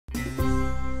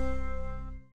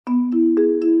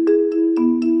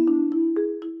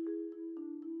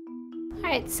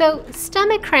right, so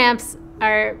stomach cramps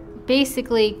are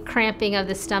basically cramping of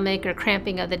the stomach or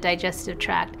cramping of the digestive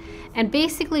tract. And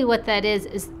basically what that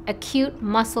is acute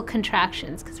muscle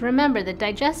contractions. Because remember, the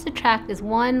digestive tract is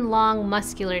one long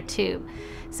muscular tube.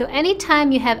 So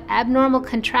anytime you have abnormal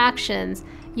contractions,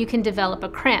 you can develop a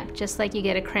cramp, just like you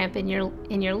get a cramp in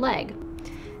your leg.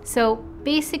 So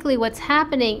basically what's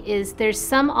happening is there's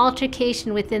some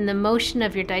altercation within the motion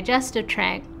of your digestive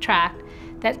tract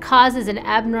that causes an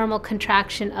abnormal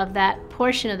contraction of that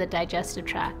portion of the digestive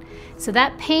tract. So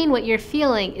that pain, what you're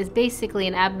feeling, is basically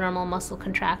an abnormal muscle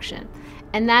contraction.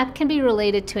 And that can be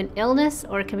related to an illness,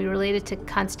 or it can be related to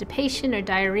constipation or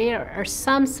diarrhea, or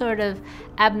some sort of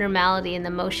abnormality in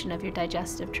the motion of your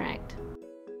digestive tract.